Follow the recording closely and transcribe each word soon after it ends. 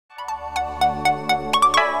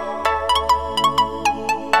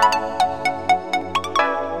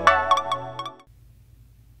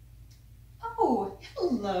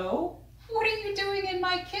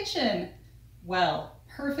Well,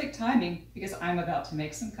 perfect timing because I'm about to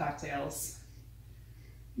make some cocktails.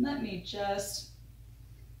 Let me just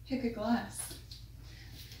pick a glass.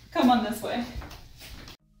 Come on this way.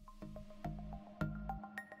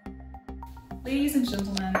 Ladies and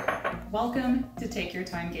gentlemen, welcome to Take Your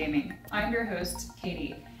Time Gaming. I'm your host,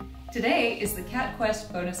 Katie. Today is the Cat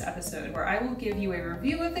Quest bonus episode where I will give you a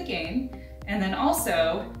review of the game and then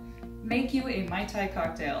also make you a Mai Tai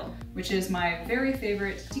cocktail, which is my very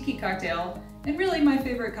favorite Tiki cocktail and really my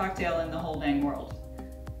favorite cocktail in the whole dang world.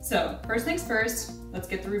 So first things first, let's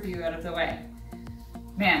get the review out of the way.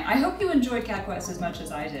 Man, I hope you enjoyed Cat Quest as much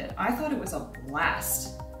as I did. I thought it was a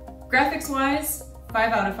blast. Graphics-wise,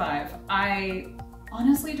 5 out of 5. I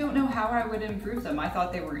honestly don't know how I would improve them. I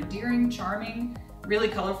thought they were endearing, charming, really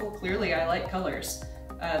colorful. Clearly I like colors.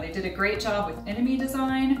 They did a great job with enemy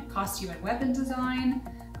design, costume and weapon design.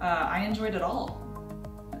 I enjoyed it all.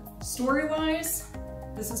 Story-wise,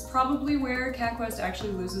 this is probably where Cat Quest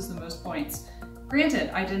actually loses the most points. Granted,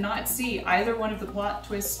 I did not see either one of the plot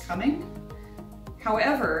twists coming.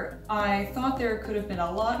 However, I thought there could have been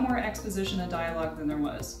a lot more exposition and dialogue than there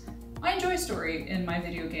was. I enjoy story in my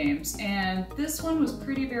video games, and this one was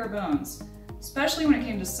pretty bare bones, especially when it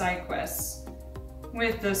came to side quests.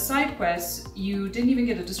 With the side quests, you didn't even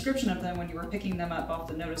get a description of them when you were picking them up off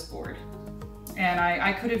the notice board. And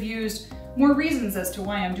I could have used more reasons as to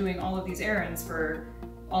why I'm doing all of these errands for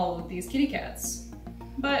all of these kitty cats.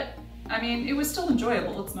 But, I mean, it was still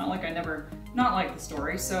enjoyable. It's not like I never not liked the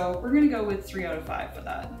story, so we're gonna go with 3 out of 5 for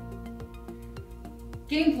that.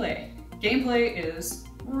 Gameplay. Gameplay is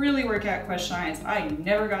really where Cat Quest shines. I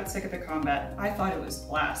never got sick of the combat. I thought it was a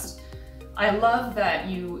blast. I love that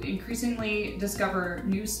you increasingly discover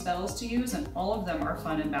new spells to use and all of them are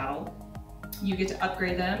fun in battle. You get to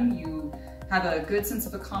upgrade them, you have a good sense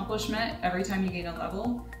of accomplishment every time you gain a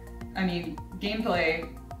level. I mean, gameplay,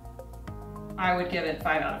 I would give it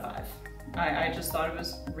 5 out of 5. I just thought it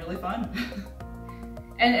was really fun.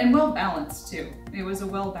 and well balanced too. It was a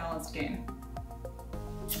well balanced game.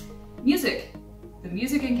 Music. The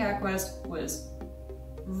music in Cat Quest was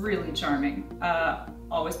really charming.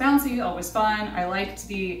 Always bouncy, always fun. I liked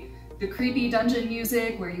the creepy dungeon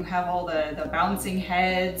music where you have all the bouncing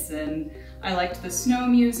heads, and I liked the snow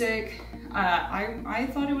music. I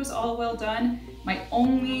thought it was all well done. My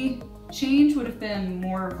only change would have been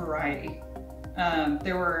more variety.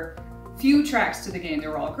 There were few tracks to the game. They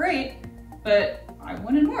were all great, but I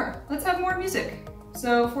wanted more. Let's have more music.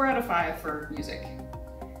 So 4 out of 5 for music.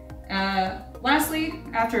 Lastly,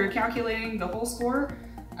 after calculating the whole score,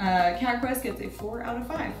 Cat Quest gets a 4 out of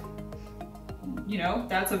 5. You know,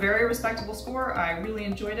 that's a very respectable score. I really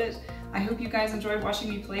enjoyed it. I hope you guys enjoyed watching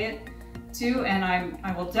me play it too, and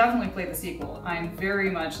I will definitely play the sequel. I'm very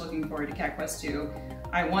much looking forward to Cat Quest 2.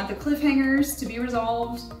 I want the cliffhangers to be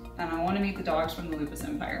resolved, and I want to meet the dogs from the Lupus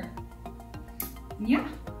Empire. Yeah,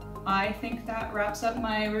 I think that wraps up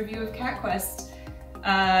my review of Cat Quest.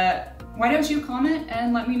 Why don't you comment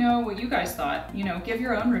and let me know what you guys thought? You know, give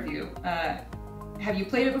your own review. Have you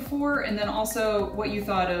played it before? And then also what you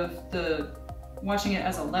thought of watching it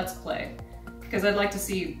as a Let's Play, because I'd like to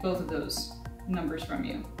see both of those numbers from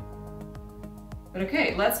you. But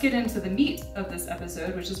okay, let's get into the meat of this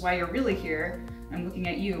episode, which is why you're really here. I'm looking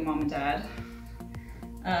at you, Mom and Dad.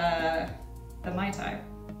 The Mai Tai.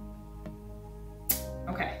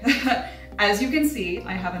 Okay, as you can see,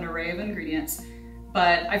 I have an array of ingredients,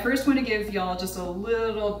 but I first want to give y'all just a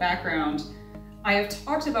little background. I have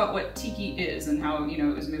talked about what Tiki is and how, you know,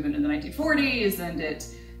 it was moving in the 1940s, and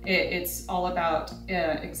it's all about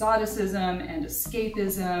exoticism and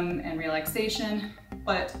escapism and relaxation.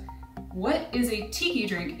 But what is a Tiki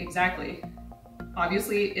drink exactly?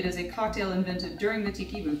 Obviously, it is a cocktail invented during the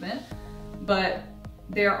Tiki movement, but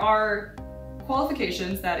there are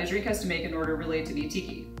qualifications that a drink has to make in order really to be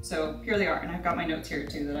Tiki. So here they are, and I've got my notes here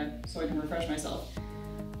too so I can refresh myself.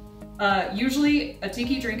 Usually a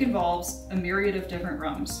Tiki drink involves a myriad of different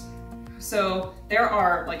rums. So there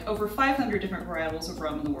are like over 500 different varietals of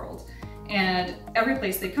rum in the world, and every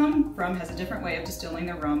place they come from has a different way of distilling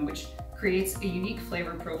their rum, which creates a unique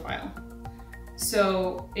flavor profile.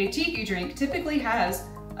 So a Tiki drink typically has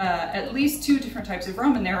at least 2 different types of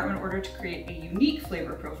rum in there in order to create a unique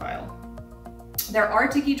flavor profile. There are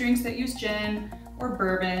Tiki drinks that use gin or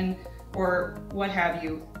bourbon or what have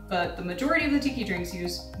you, but the majority of the Tiki drinks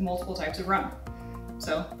use multiple types of rum.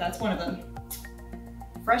 So that's one of them.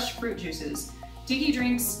 Fresh fruit juices. Tiki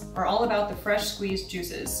drinks are all about the fresh squeezed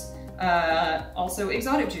juices. Also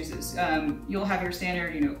exotic juices. You'll have your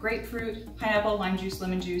standard, you know, grapefruit, pineapple, lime juice,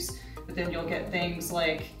 lemon juice, but then you'll get things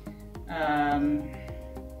like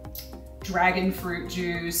dragon fruit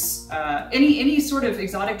juice, any sort of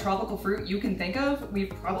exotic tropical fruit you can think of. We've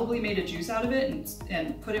probably made a juice out of it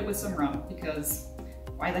and put it with some rum, because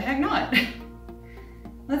why the heck not?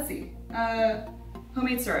 Let's see,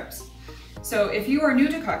 homemade syrups. So if you are new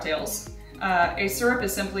to cocktails, a syrup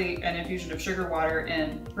is simply an infusion of sugar, water,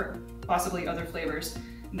 and possibly other flavors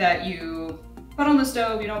that you put on the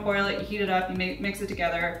stove. You don't boil it, you heat it up, you mix it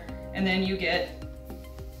together, and then you get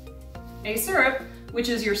a syrup, which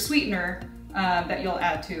is your sweetener that you'll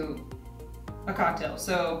add to a cocktail.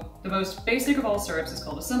 So the most basic of all syrups is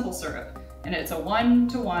called a simple syrup, and it's a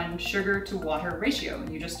 1-to-1 sugar to water ratio.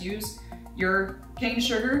 You just use your cane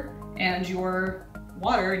sugar and your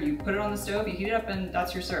water, and you put it on the stove, you heat it up, and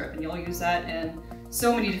that's your syrup. And you'll use that in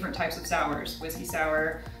so many different types of sours: whiskey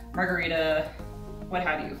sour, margarita, what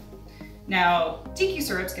have you. Now, tiki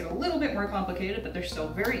syrups get a little bit more complicated, but they're still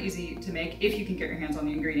very easy to make if you can get your hands on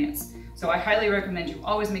the ingredients. So I highly recommend you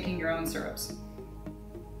always making your own syrups.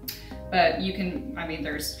 But you can, I mean,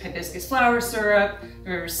 there's hibiscus flower syrup,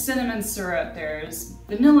 there's cinnamon syrup, there's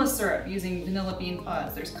vanilla syrup using vanilla bean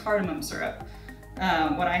pods, there's cardamom syrup.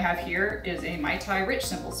 What I have here is a Mai Tai rich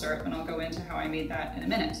simple syrup, and I'll go into how I made that in a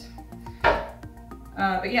minute.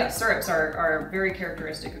 But yeah, syrups are very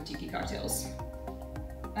characteristic of tiki cocktails.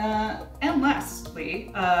 And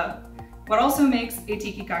lastly, what also makes a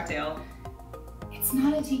tiki cocktail, it's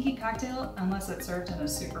not a tiki cocktail unless it's served in a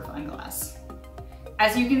super fine glass.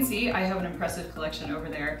 As you can see, I have an impressive collection over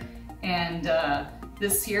there, and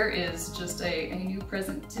this here is just a new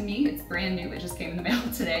present to me. It's brand new, it just came in the mail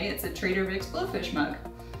today. It's a Trader Vic's Blowfish mug.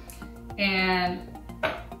 And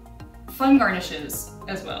fun garnishes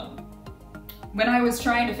as well. When I was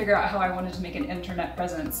trying to figure out how I wanted to make an internet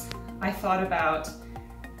presence, I thought about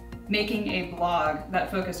making a blog that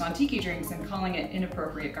focused on tiki drinks and calling it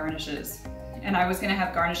Inappropriate Garnishes. And I was gonna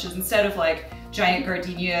have garnishes instead of like giant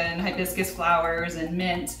gardenia and hibiscus flowers and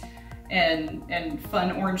mint and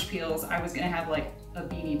fun orange peels. I was gonna have like a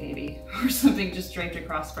Beanie Baby or something just draped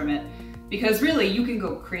across from it. Because really, you can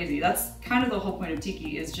go crazy. That's kind of the whole point of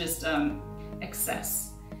tiki, is just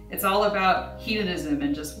excess. It's all about hedonism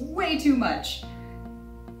and just way too much.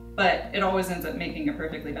 But it always ends up making a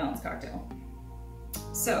perfectly balanced cocktail.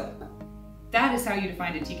 So that is how you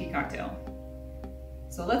define a tiki cocktail.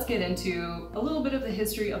 So let's get into a little bit of the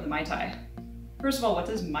history of the Mai Tai. First of all, what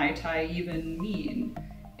does Mai Tai even mean?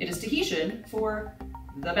 It is Tahitian for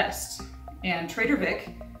the best. And Trader Vic,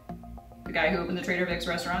 the guy who opened the Trader Vic's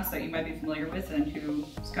restaurants that you might be familiar with and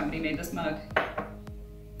whose company made this mug,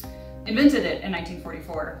 invented it in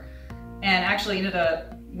 1944 and actually ended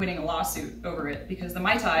up winning a lawsuit over it, because the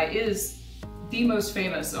Mai Tai is the most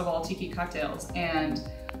famous of all tiki cocktails. And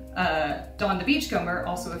Don the Beachcomber,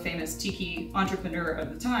 also a famous tiki entrepreneur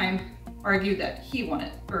of the time, argued that he won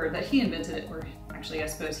it, or that he invented it, or actually I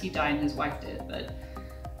suppose he died and his wife did, but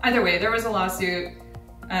either way, there was a lawsuit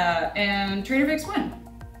and Trader Vic's won.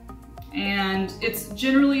 And it's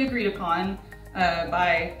generally agreed upon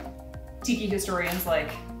by tiki historians like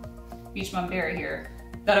Beach Bum Bear here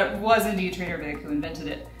that it was indeed Trader Vic who invented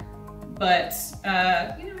it. But,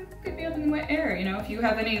 you know, it could be up in the air. You know, if you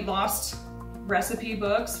have any lost recipe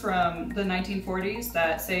books from the 1940s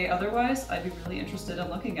that say otherwise, I'd be really interested in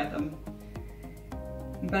looking at them.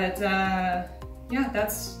 But yeah,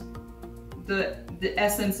 that's the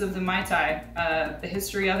essence of the Mai Tai. The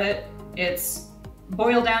history of it, it's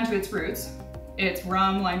boiled down to its roots. It's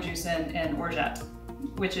rum, lime juice, and orgeat,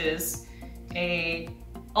 which is a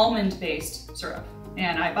almond-based syrup.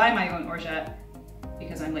 And I buy my own orgeat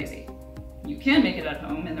because I'm lazy. You can make it at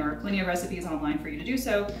home, and there are plenty of recipes online for you to do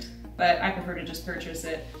so, but I prefer to just purchase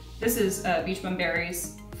it. This is Beach Bum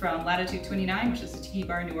Berries from Latitude 29, which is a tiki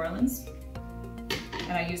bar in New Orleans.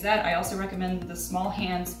 And I use that. I also recommend the Small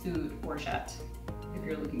Hands Food orgeat if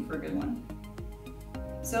you're looking for a good one.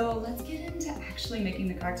 So let's get into actually making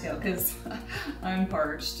the cocktail, because I'm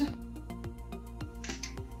parched.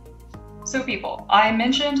 So people, I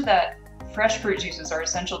mentioned that fresh fruit juices are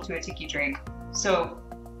essential to a tiki drink. So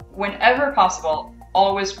whenever possible,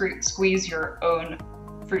 always squeeze your own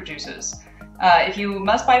fruit juices. If you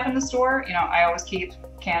must buy from the store, you know, I always keep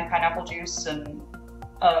canned pineapple juice and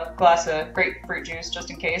a glass of grapefruit juice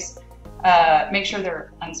just in case. Make sure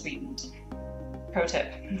they're unsweetened. Pro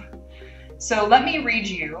tip. So let me read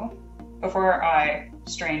you, before I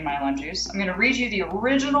strain my lime juice, I'm gonna read you the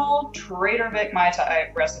original Trader Vic Mai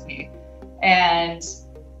Tai recipe. And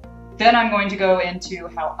then I'm going to go into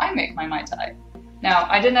how I make my Mai Tai. Now,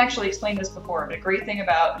 I didn't actually explain this before, but a great thing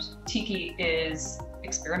about tiki is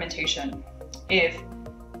experimentation. If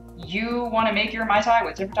you want to make your Mai Tai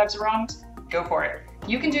with different types of rums, go for it.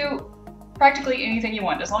 You can do practically anything you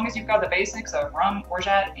want. As long as you've got the basics of rum,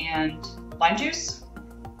 orgeat, and lime juice,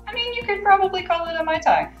 I mean, you could probably call it a Mai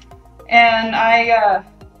Tai. And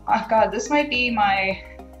oh God, this might be my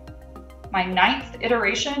 9th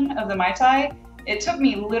iteration of the Mai Tai. It took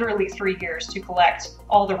me literally 3 years to collect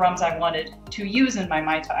all the rums I wanted to use in my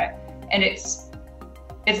Mai Tai. And it's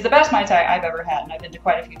the best Mai Tai I've ever had, and I've been to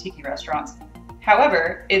quite a few Tiki restaurants.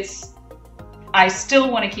 However, I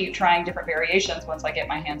still want to keep trying different variations once I get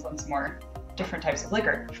my hands on some more different types of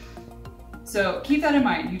liquor. So keep that in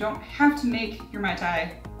mind. You don't have to make your Mai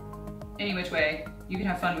Tai any which way. You can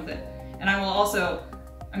have fun with it. And I will also,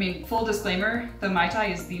 I mean, full disclaimer, the Mai Tai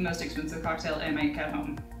is the most expensive cocktail I make at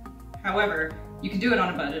home. However, you can do it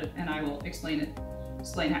on a budget, and I will explain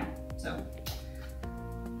how. So,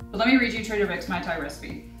 but let me read you Trader Vic's Mai Tai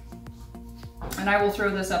recipe. And I will throw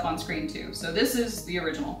this up on screen too. So this is the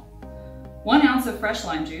original. 1 ounce of fresh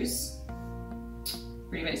lime juice,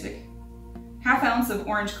 pretty basic. 1/2 ounce of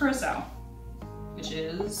orange curacao, which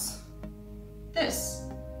is this.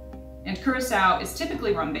 And curacao is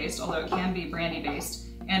typically rum based, although it can be brandy based.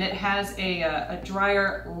 And it has a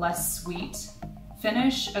drier, less sweet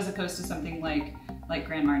finish as opposed to something like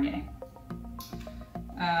Grand Marnier.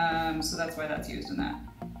 So that's why that's used in that.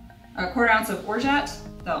 1/4 ounce of orgeat,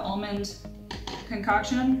 the almond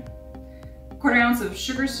concoction. 1/4 ounce of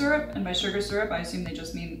sugar syrup, and by sugar syrup I assume they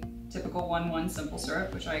just mean typical 1-1 simple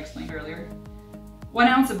syrup, which I explained earlier. 1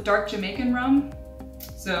 ounce of dark Jamaican rum,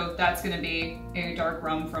 so that's going to be a dark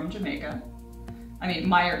rum from Jamaica. I mean,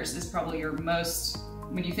 Myers is probably your most,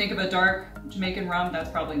 when you think of a dark Jamaican rum, that's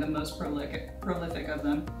probably the most prolific of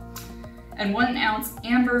them. And 1 ounce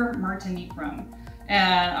amber Martinique rum.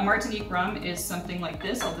 And a Martinique rum is something like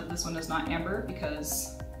this, although this one is not amber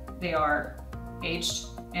because they are aged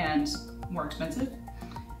and more expensive.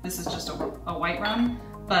 This is just a white rum.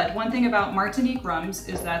 But one thing about Martinique rums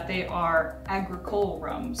is that they are agricole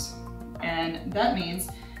rums. And that means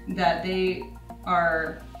that they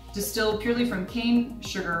are distilled purely from cane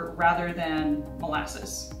sugar rather than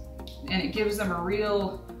molasses. And it gives them a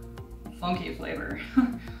real funky flavor.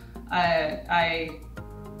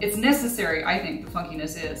 It's necessary, I think, the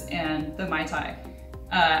funkiness is, and the Mai Tai.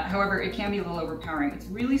 However, it can be a little overpowering. It's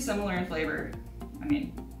really similar in flavor. I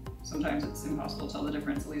mean, sometimes it's impossible to tell the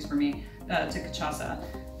difference, at least for me, to cachaça,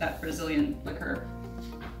 that Brazilian liquor.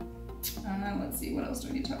 Let's see, what else do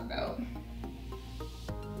I need to talk about?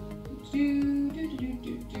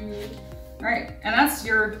 All right, and that's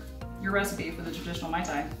your recipe for the traditional Mai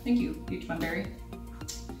Tai. Thank you, Peach Bunberry.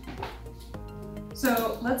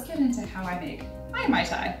 So let's get into how I make my Mai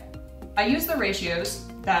Tai. I use the ratios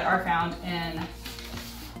that are found in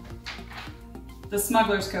the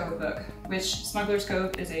Smuggler's Cove book, which Smuggler's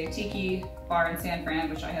Cove is a tiki bar in San Fran,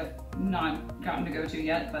 which I have not gotten to go to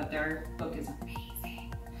yet, but their book is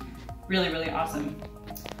amazing. Really, really awesome.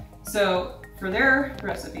 So for their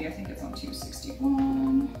recipe, I think it's on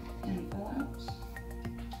 261, and fill out.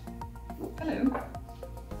 Hello.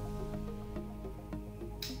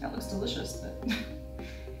 That looks delicious, but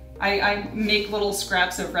I make little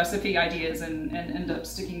scraps of recipe ideas and end up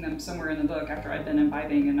sticking them somewhere in the book after I've been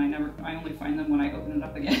imbibing, and I only find them when I open it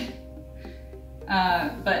up again.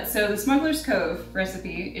 But so the Smuggler's Cove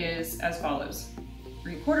recipe is as follows.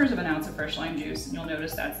 3/4 of an ounce of fresh lime juice, and you'll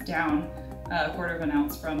notice that's down 1/4 of an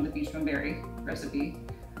ounce from the Beach Bunberry recipe.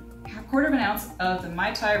 1/4 of an ounce of the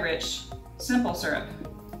Mai Tai rich simple syrup.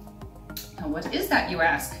 Now what is that, you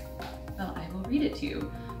ask? Well, I will read it to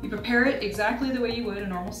you. You prepare it exactly the way you would a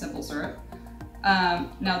normal simple syrup.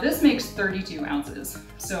 Now this makes 32 ounces,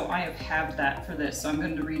 so I have halved that for this, so I'm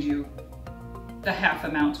going to read you the half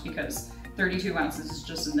amount because 32 ounces is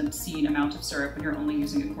just an obscene amount of syrup when you're only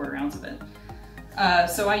using 1/4 ounce of it.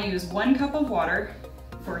 So I use 1 cup of water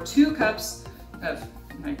for 2 cups of,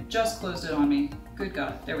 I just closed it on me, good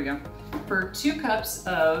God, there we go. For 2 cups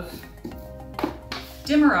of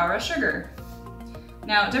Demerara sugar.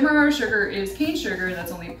 Now, Demerara sugar is cane sugar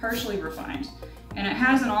that's only partially refined, and it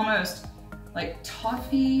has an almost like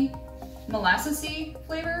toffee, molassesy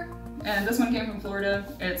flavor. And this one came from Florida.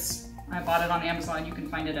 I bought it on Amazon. You can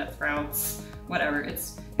find it at Sprouts, whatever.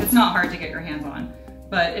 It's not hard to get your hands on,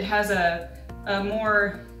 but it has a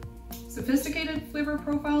more sophisticated flavor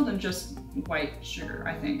profile than just white sugar,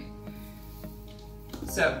 I think.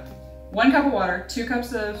 So, 1 cup of water, 2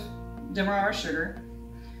 cups of Demerara sugar,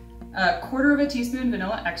 1/4 of a teaspoon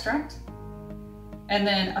vanilla extract, and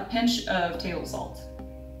then a pinch of table salt.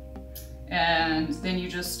 And then you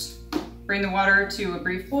just bring the water to a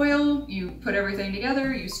brief boil, you put everything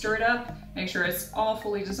together, you stir it up, make sure it's all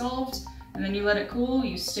fully dissolved, and then you let it cool,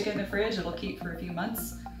 you stick it in the fridge, it'll keep for a few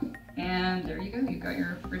months, and there you go, you've got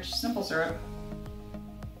your rich simple syrup.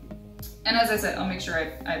 And as I said, I'll make sure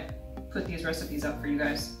I put these recipes up for you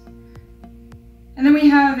guys. And then we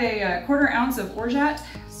have a 1/4 ounce of orgeat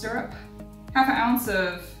syrup, 1/2 ounce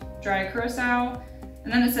of dry curacao,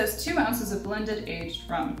 and then it says 2 ounces of blended aged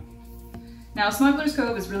rum. Now, Smuggler's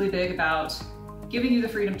Cove is really big about giving you the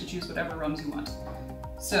freedom to choose whatever rums you want.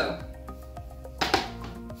 So,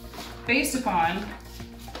 based upon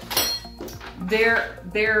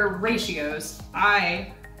their ratios,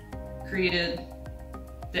 I created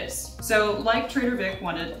this. So, like Trader Vic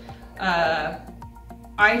wanted,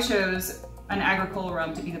 I chose an Agricola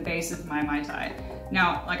rum to be the base of my Mai Tai.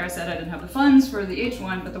 Now, like I said, I didn't have the funds for the H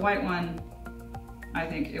one, but the white one, I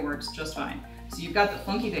think it works just fine. So you've got the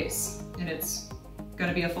funky base, and it's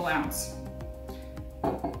gonna be a full ounce.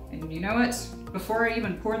 And you know what? Before I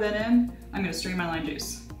even pour that in, I'm gonna strain my lime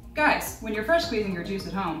juice. Guys, when you're fresh squeezing your juice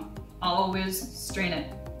at home, always strain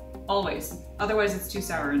it. Always. Otherwise it's too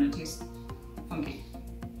sour and it tastes funky.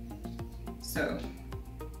 So,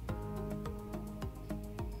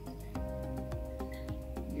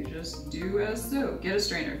 you just do as so. Get a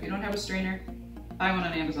strainer. If you don't have a strainer, buy one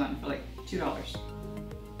on Amazon for like $2.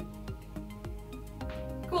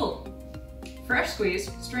 Cool. Fresh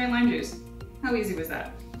squeezed, strained lime juice. How easy was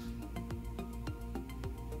that?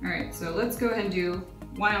 All right, so let's go ahead and do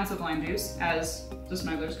 1 ounce of lime juice as the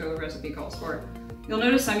Smuggler's Cove recipe calls for. You'll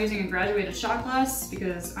notice I'm using a graduated shot glass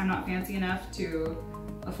because I'm not fancy enough to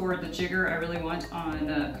afford the jigger I really want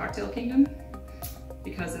on Cocktail Kingdom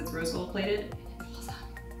because it's rose gold plated.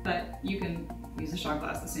 But you can use a shot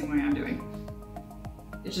glass the same way I'm doing.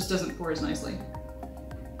 It just doesn't pour as nicely.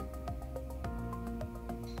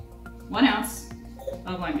 1 ounce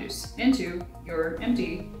of lime juice into your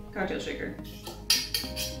empty cocktail shaker.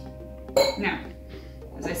 Now,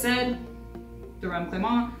 as I said, the Rhum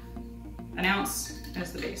Clément, 1 ounce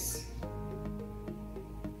as the base.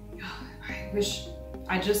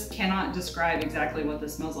 I just cannot describe exactly what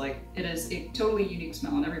this smells like. It is a totally unique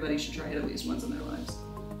smell and everybody should try it at least once in their lives.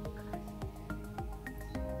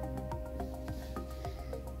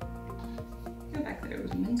 Go back there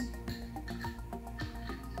with a minute.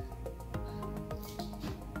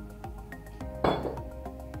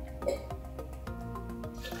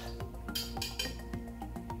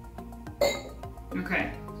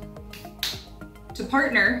 Okay. To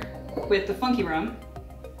partner with the funky rum,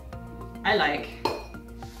 I like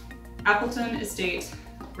Appleton Estate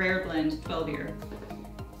Rare Blend 12 year.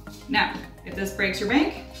 Now, if this breaks your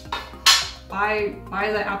bank, buy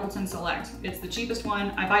the Appleton Select. It's the cheapest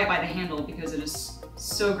one. I buy it by the handle because it is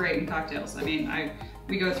so great in cocktails. I mean,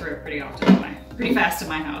 we go through it pretty often, pretty fast in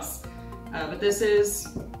my house. But this is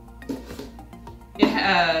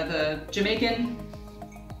the Jamaican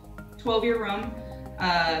 12 year rum.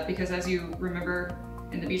 Because as you remember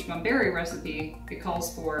in the Beach Bum Berry recipe, it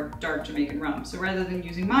calls for dark Jamaican rum. So rather than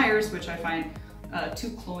using Myers, which I find too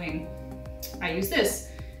cloying, I use this,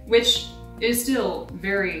 which is still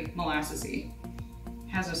very molassesy.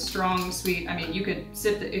 Has a strong sweet, I mean, you could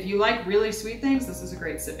sip it, if you like really sweet things, this is a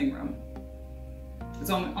great sipping rum. It's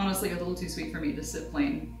honestly a little too sweet for me to sip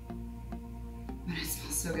plain. But it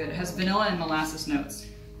smells so good. It has vanilla and molasses notes.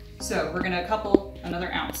 So we're gonna couple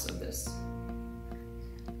another ounce of this.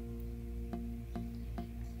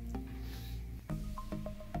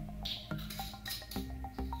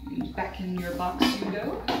 Back in your box you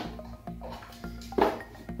go.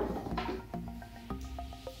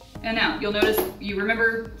 And now you'll notice, you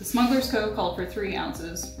remember the Smuggler's Cove called for 3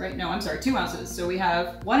 ounces, right? No, I'm sorry, 2 ounces. So we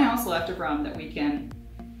have 1 ounce left of rum that we can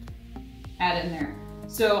add in there.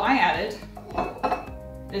 So I added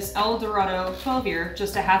this El Dorado 12 year,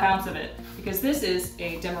 just a 1/2 ounce of it, because this is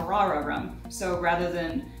a Demerara rum. So rather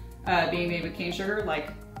than being made with cane sugar,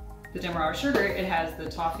 like the Demerara sugar, it has the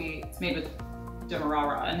toffee, it's made with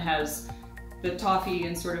Demerara and has the toffee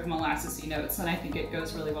and sort of molassesy notes, and I think it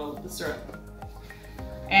goes really well with the syrup.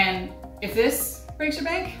 And if this breaks your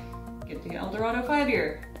bank, get the El Dorado 5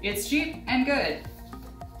 year. It's cheap and good.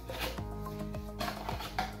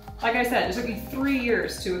 Like I said, it took me 3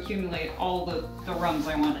 years to accumulate all the rums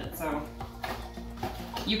I wanted, so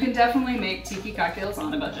you can definitely make tiki cocktails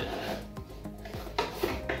on a budget.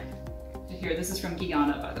 Here, this is from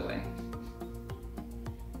Guyana, by the way.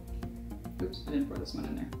 Oops, I didn't pour this one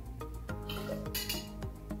in there.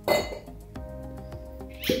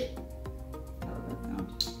 How did that sound?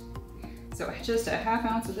 So just a 1/2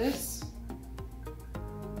 ounce of this.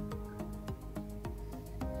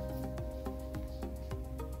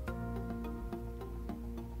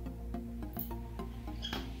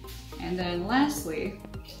 And then lastly,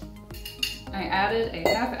 I added a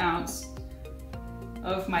 1/2 ounce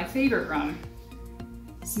of my favorite rum,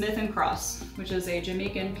 Smith & Cross, which is a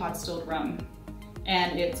Jamaican pot stilled rum.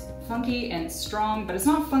 and it's funky and strong, but it's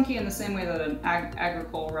not funky in the same way that an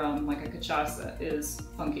agricole rum like a cachaça is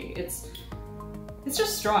funky. It's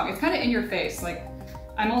just strong. It's kind of in your face. Like,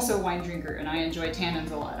 I'm also a wine drinker and I enjoy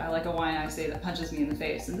tannins a lot. I like a wine, I say, that punches me in the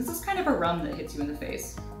face, and this is kind of a rum that hits you in the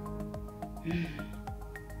face.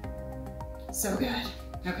 So good.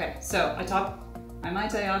 Okay, so I top my Mai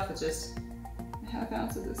Tai off with just a half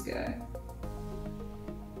ounce of this guy.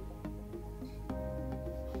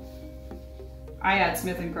 I add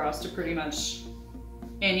Smith & Cross to pretty much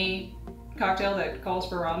any cocktail that calls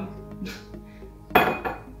for rum.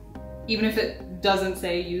 Even if it doesn't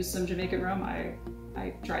say use some Jamaican rum, I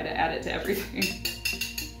try to add it to everything.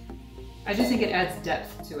 I just think it adds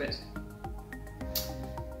depth to it.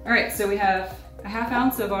 All right, so we have a half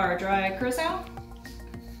ounce of our dry curacao.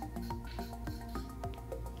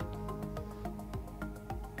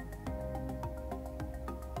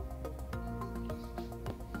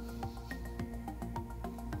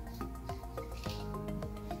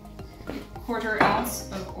 Quarter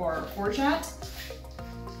ounce of our orgeat.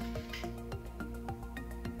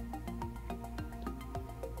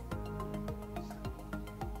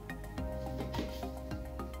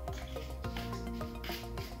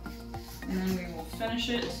 And then we will finish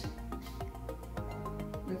it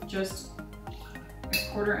with just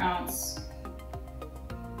a quarter ounce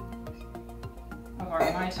of our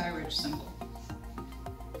Mai Tai Rich Simple.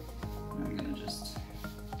 I'm gonna just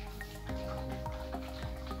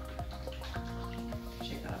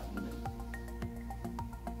shake that up a little bit.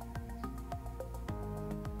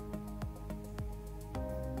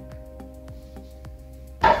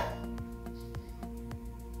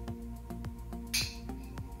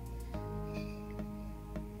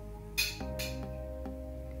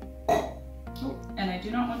 And I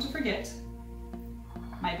do not want to forget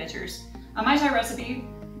my bitters. A Mai Tai recipe,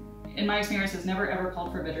 in my experience, has never ever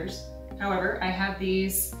called for bitters. However, I have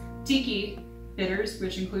these Tiki bitters,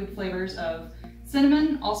 which include flavors of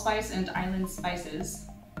cinnamon, allspice, and island spices.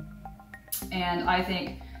 And I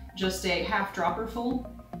think just a half dropper full,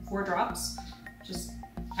 4 drops, just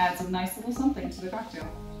adds a nice little something to the cocktail.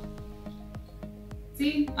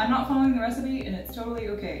 See, I'm not following the recipe and it's totally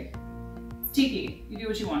okay. It's Tiki, you do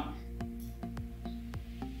what you want.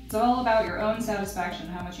 It's all about your own satisfaction,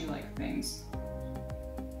 how much you like things.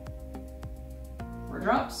 4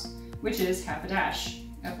 drops, which is half a dash,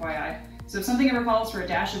 FYI. So if something ever calls for a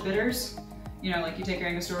dash of bitters, you know, like you take your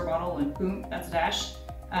Angostura bottle and boom, that's a dash.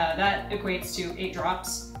 That equates to 8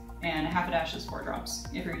 drops, and half a dash is 4 drops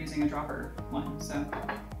if you're using a dropper one. So,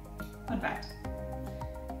 fun fact.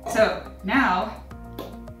 So now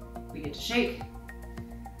we get to shake.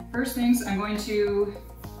 First things, I'm going to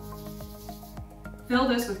fill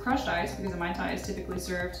this with crushed ice because a Mai Tai is typically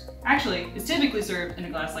served, actually, it's typically served in a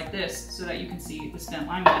glass like this so that you can see the spent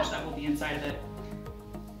lime wedge that will be inside of it.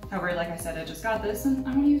 However, like I said, I just got this and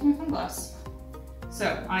I want to use my fun glass.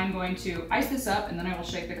 So I'm going to ice this up and then I will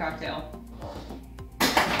shake the cocktail.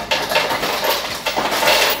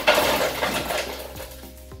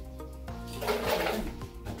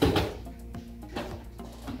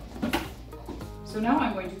 So now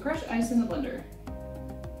I'm going to crush ice in the blender.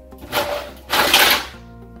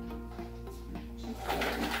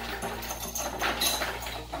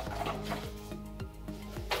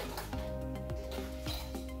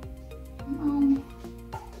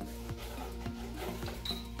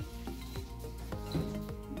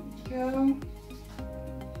 Go.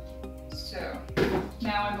 So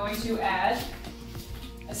now I'm going to add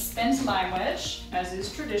a spent lime wedge, as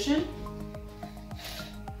is tradition.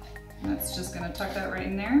 That's just going to tuck that right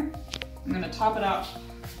in there. I'm going to top it off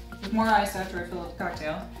with more ice after I fill up the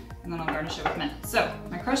cocktail, and then I'll garnish it with mint. So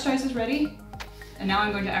my crushed ice is ready, and now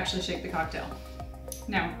I'm going to actually shake the cocktail.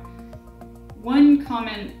 Now, one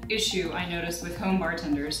common issue I notice with home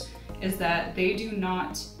bartenders is that they do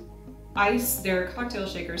not ice their cocktail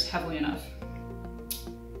shakers heavily enough.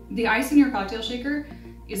 The ice in your cocktail shaker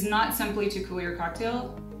is not simply to cool your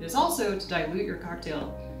cocktail, it is also to dilute your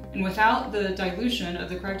cocktail. And without the dilution of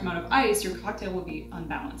the correct amount of ice, your cocktail will be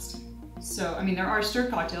unbalanced. So, I mean, there are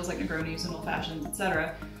stirred cocktails like Negronis and Old Fashions,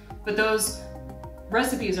 etc. But those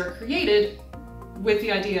recipes are created with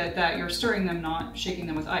the idea that you're stirring them, not shaking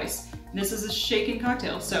them with ice. This is a shaken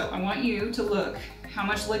cocktail, so I want you to look how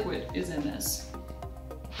much liquid is in this.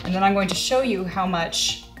 And then I'm going to show you how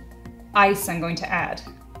much ice I'm going to add.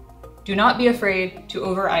 Do not be afraid to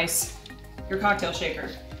over ice your cocktail shaker.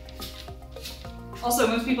 Also,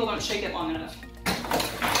 most people don't shake it long enough.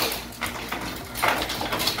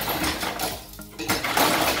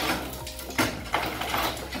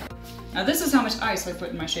 Now this is how much ice I put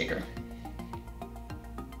in my shaker.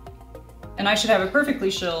 And I should have a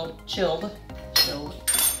perfectly chilled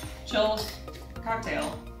chilled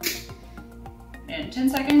cocktail in 10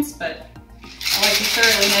 seconds, but I like to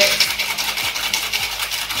thoroughly mix.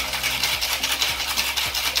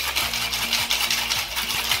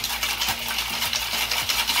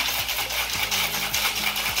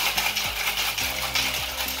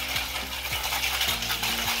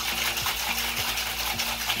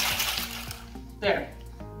 There.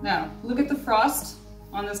 Now, look at the frost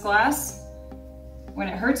on this glass. When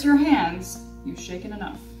it hurts your hands, you've shaken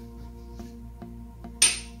enough.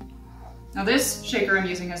 Now this shaker I'm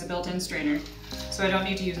using has a built-in strainer, so I don't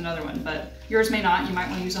need to use another one, but yours may not. You might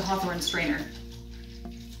want to use a Hawthorne strainer.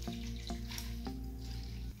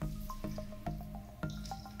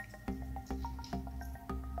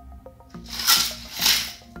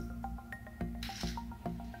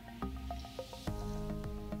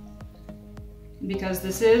 Because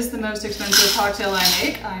this is the most expensive cocktail I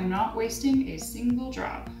make, I'm not wasting a single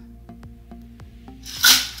drop.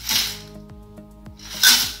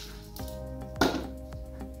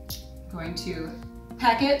 I'm going to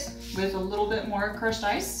pack it with a little bit more crushed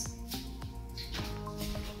ice.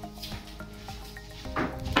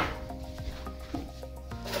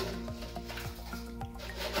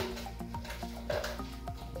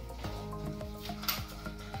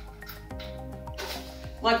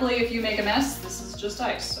 Luckily, if you make a mess, this is just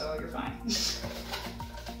ice, so you're fine.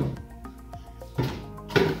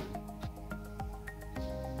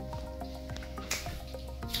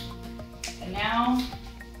 And now,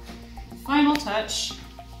 final touch,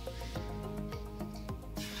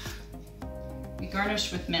 we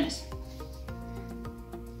garnish with mint.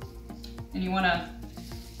 And you want to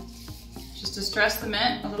just distress the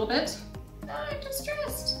mint a little bit. I'm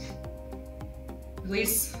distressed.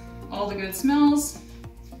 Release all the good smells.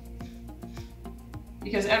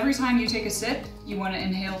 Because every time you take a sip, you want to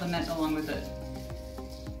inhale the mint along with it.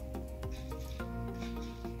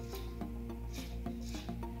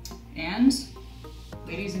 And,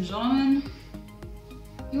 ladies and gentlemen,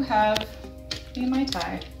 you have a Mai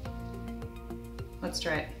Tai. Let's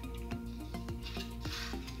try it.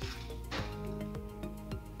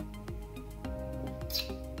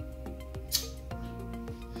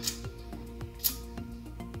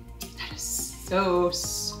 That is so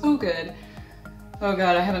good. Oh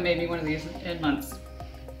God, I haven't made me one of these in months.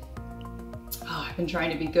 Oh, I've been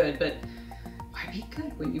trying to be good, but why be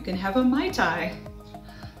good when you can have a Mai Tai?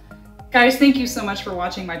 Guys, thank you so much for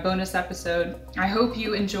watching my bonus episode. I hope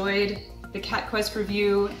you enjoyed the Cat Quest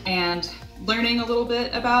review and learning a little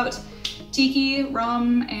bit about Tiki,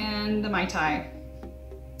 rum, and the Mai Tai.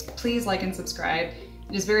 Please like and subscribe.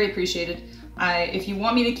 It is very appreciated. If you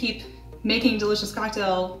want me to keep making delicious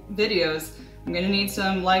cocktail videos, I'm gonna need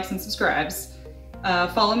some likes and subscribes.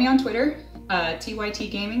 Follow me on Twitter,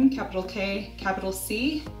 TYT Gaming, capital K, capital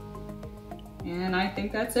C. And I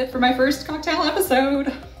think that's it for my first cocktail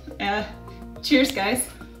episode. Cheers, guys.